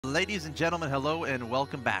Ladies and gentlemen, hello and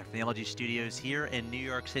welcome back to the LG Studios here in New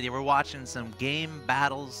York City. We're watching some game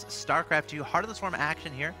battles, StarCraft 2, Heart of the Swarm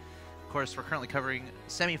action here. Of course, we're currently covering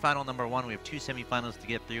semifinal number 1. We have 2 semifinals to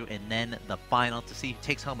get through, and then the final to see who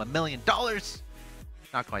takes home $1 million.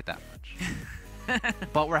 Not quite that much.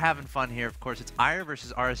 But we're having fun here. Of course, it's Aiur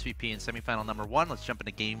versus RSVP in semifinal number 1. Let's jump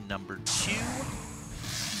into game number 2.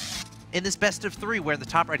 In this best of 3, we're in the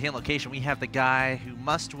top right-hand location. We have the guy who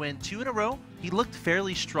must win 2 in a row. He looked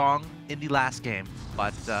fairly strong in the last game,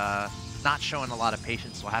 but not showing a lot of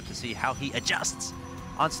patience. We'll have to see how he adjusts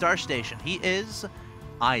on Star Station. He is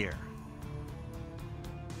Aiur.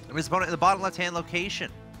 His opponent in the bottom left-hand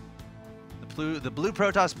location, the blue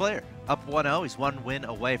Protoss player, up 1-0. He's 1 win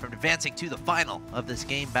away from advancing to the final of this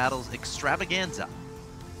game battle's Extravaganza.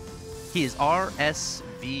 He is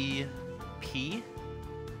RSVP.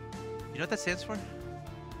 You know what that stands for?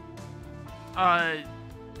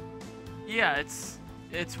 Yeah,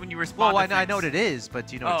 it's when you respond. Well, I know what it is, but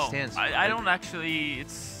do you know what it stands for? I don't actually.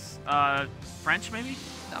 It's French, maybe?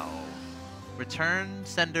 No. Return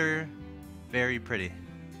sender, very pretty.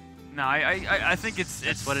 No, I think it's.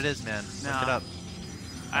 That's what it is, man. No, look it up.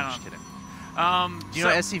 I'm just kidding. Do you know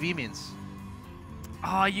what SCV means?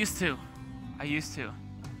 Oh, I used to.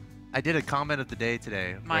 I did a comment of the day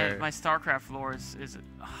today. My StarCraft lore is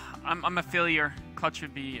I'm a failure. Clutch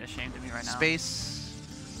would be ashamed of me right now. Space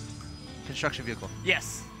construction vehicle.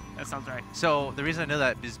 Yes, that sounds right. So the reason I know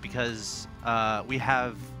that is because we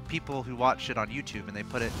have people who watch it on YouTube, and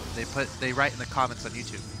they write in the comments on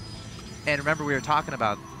YouTube. And remember, we were talking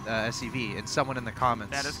about SCV, and someone in the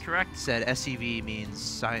comments that is correct said SCV means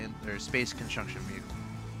science or space construction vehicle.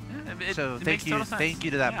 Yeah, so thank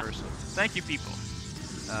you to that person. Thank you, people.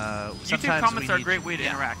 YouTube comments are a great way to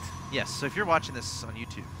interact. Yes, so if you're watching this on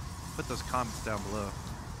YouTube, put those comments down below.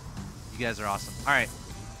 You guys are awesome. All right.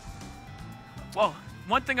 Well,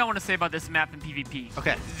 one thing I want to say about this map in PvP.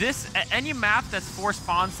 Okay. Any map that's 4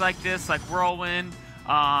 spawns like this, like Whirlwind,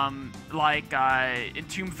 like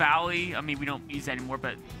Entomb Valley. I mean, we don't use that anymore,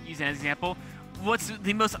 but use it as an example. What's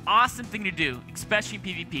the most awesome thing to do, especially in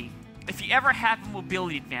PvP? If you ever have a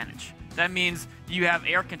mobility advantage, that means you have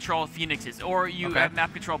air control Phoenixes, or you have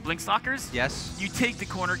map control Blinkstalkers. Yes. You take the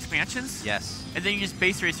corner expansions. Yes. And then you just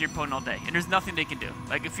base race your opponent all day, and there's nothing they can do.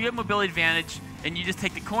 Like, if you have mobility advantage and you just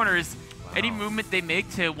take the corners, any movement they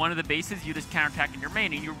make to one of the bases, you just counterattack in your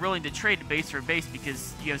main, and you're willing to trade base for base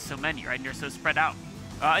because you have so many, right? And you're so spread out.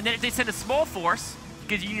 And then if they send a small force,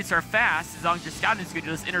 because units are fast, as long as your scouting is good,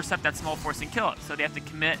 you'll just intercept that small force and kill it. So they have to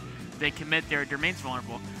commit. They commit their main's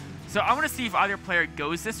vulnerable. So I want to see if either player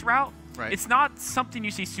goes this route. Right. It's not something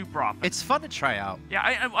you see super often. It's fun to try out.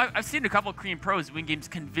 Yeah, I've seen a couple of Korean pros win games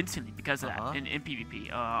convincingly because of that in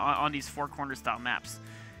PvP on these 4 corner style maps.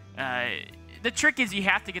 The trick is you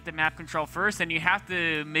have to get the map control first, and you have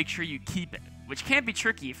to make sure you keep it, which can be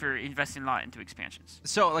tricky if you're investing a lot into expansions.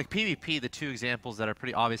 So, like PvP, the 2 examples that are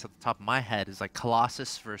pretty obvious at the top of my head is like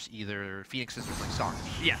Colossus versus either Phoenixes or like Stalkers.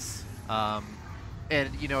 Yes.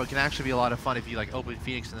 And you know, it can actually be a lot of fun if you like open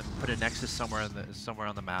Phoenix and then put a Nexus somewhere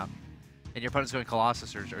on the map, and your opponent's going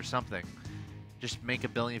Colossus or something. Just make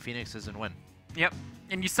 1 billion Phoenixes and win. Yep.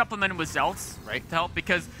 And you supplement them with Zealots, right, to help,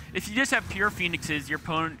 because if you just have pure Phoenixes, your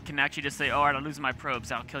opponent can actually just say, oh, all right, I'm losing my probes,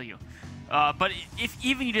 I'll kill you. But if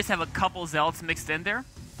even you just have a couple Zealots mixed in there,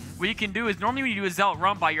 what you can do is normally when you do a Zealot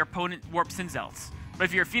run by, your opponent warps in Zealots. But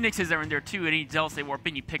if your Phoenixes are in there too, any Zealots they warp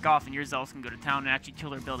in, you pick off, and your Zealots can go to town and actually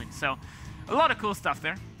kill their buildings. So a lot of cool stuff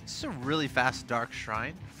there. This is a really fast Dark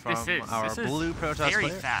Shrine from our this blue Protoss player. Very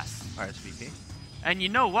fast. RSVP. And you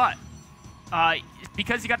know what?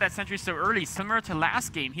 Because he got that sentry so early, similar to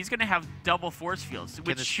last game, he's going to have double force fields.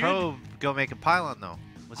 Can his probe go make a pylon, though?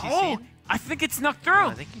 Was he seen? I think it snuck through. Oh,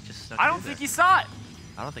 I think he just snuck through. I don't think he saw it.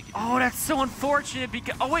 I don't think he did. Oh, that's so unfortunate.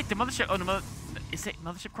 Because wait, the mothership. Oh, is it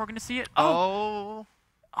Mothership Core going to see it? Oh.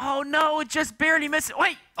 Oh, no, it just barely missed it.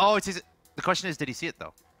 Wait. Oh, the question is, did he see it,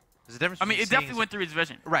 though? There's a difference. I mean, it definitely went through his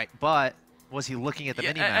vision. Right, but was he looking at the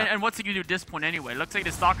mini map? And what's he going to do at this point anyway? Looks like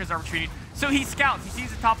the Stalkers are retreating. So he scouts. He sees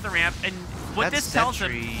the top of the ramp, and what this tells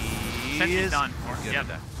him... Sentry's done. Yep.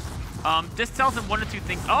 This tells him 1 or 2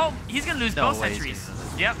 things. Oh, he's going to lose both sentries.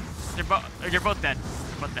 Yep. They're both dead.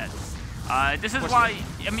 Both dead. This is why...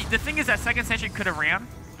 I mean, the thing is that second sentry could have ran.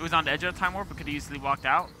 It was on the edge of the Time Warp, but could have easily walked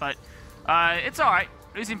out. But it's all right.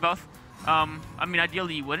 Losing both. I mean,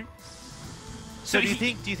 ideally, you wouldn't. So do you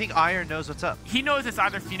think Aiur knows what's up? He knows it's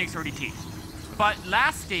either Phoenix or DT. But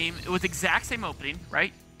last game, it was the exact same opening,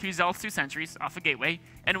 right? 2 Zealots, 2 sentries off a gateway,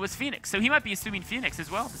 and it was Phoenix. So he might be assuming Phoenix as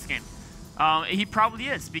well this game. He probably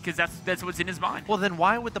is, because that's what's in his mind. Well, then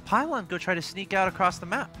why would the pylon go try to sneak out across the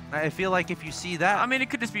map? I feel like if you see that... I mean, it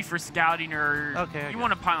could just be for scouting or... Okay, you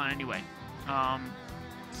want a pylon anyway.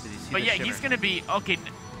 But yeah, he's going to be... Okay,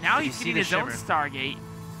 now he's getting his own Stargate.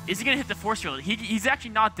 Is he going to hit the force field? He's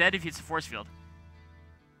actually not dead if he hits the force field.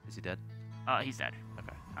 Is he dead? He's dead.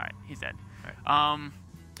 Okay. All right, he's dead. All right.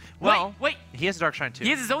 Well, wait. He has a Dark Shine too. He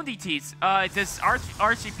has his own DTs. This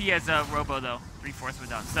RSVP has a Robo, though. 3/4 were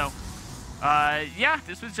done. So... yeah,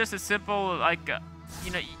 this was just a simple, like,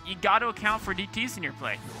 you know, you got to account for DTs in your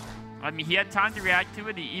play. I mean, he had time to react to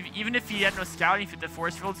it. Even if he had no scouting, if the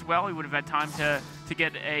force fields well, he would have had time to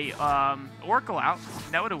get a Oracle out.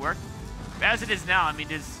 That would have worked. As it is now, I mean,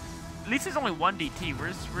 at least there's only one DT.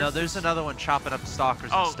 Where's no, there's another one chopping up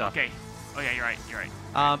stalkers and stuff. Okay. Oh, yeah, you're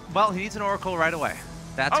right. Well, he needs an Oracle right away.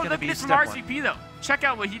 That's going to be step one. From RSVP, though. Check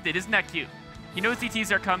out what he did. Isn't that cute? He knows DTs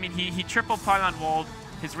are coming. He triple pylon walled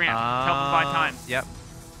his ramp, help him buy time.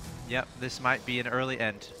 Yep. This might be an early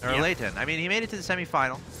end, or late end. I mean, he made it to the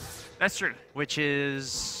semifinal. That's true. Which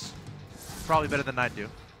is probably better than I'd do.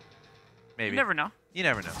 Maybe. You never know. You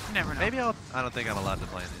never know. You never know. Maybe I don't think I'm allowed to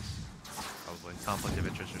play in these. Probably conflict of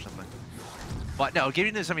interest or something. But no,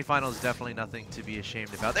 getting to the semifinal is definitely nothing to be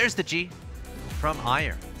ashamed about. There's the G from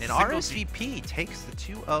Aiur. And RSVP takes the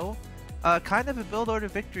 2-0. Kind of a build order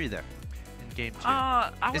victory there. Game 2.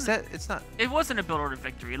 It's not. It wasn't a build order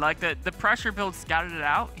victory. Like the pressure build scouted it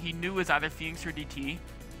out. He knew it was either Phoenix or DT,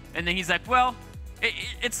 and then he's like, well,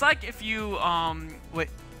 it's like if you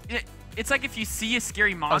it's like if you see a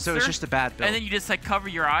scary monster. Oh, so it's just a bad build. And then you just like cover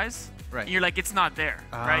your eyes. Right. And you're like, it's not there.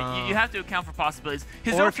 Right. You have to account for possibilities.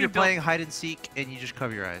 Or if you're playing hide and seek and you just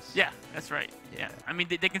cover your eyes. Yeah, that's right. Yeah. I mean,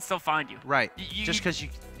 they can still find you. Right. Just because you.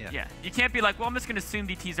 Yeah. You can't be like, well, I'm just gonna assume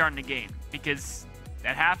DTs aren't in the game because.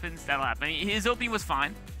 That happens, that'll happen. I mean, his OP was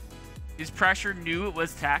fine. His pressure knew it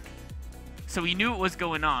was tech. So he knew what was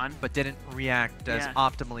going on. But didn't react as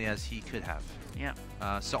optimally as he could have. Yeah.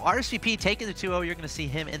 So RSVP taking the 2-0. You're going to see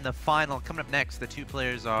him in the final. Coming up next, the two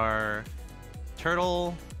players are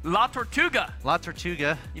Turtle... La Tortuga. La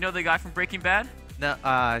Tortuga. You know the guy from Breaking Bad? No,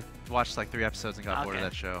 watched like 3 episodes and got bored of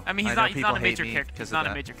that show. I mean, he's not a major character. He's not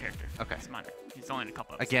a major character. Okay. He's minor. He's only in a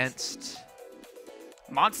couple episodes. Against...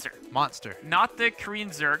 Monster. Not the Korean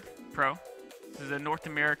Zerg Pro. This is a North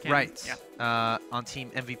American. Right. Yeah. On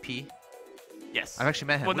Team MVP. Yes. I've actually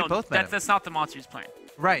met him. Well, we both met him. That's not the monster he's playing.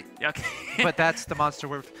 Right. Yeah, okay. But that's the monster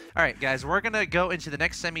we're... All right, guys. We're going to go into the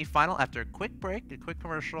next semi-final after a quick break, a quick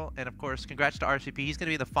commercial. And, of course, congrats to RSVP. He's going to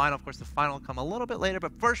be in the final. Of course, the final will come a little bit later.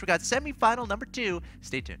 But first, we got semi-final number 2.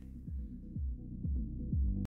 Stay tuned.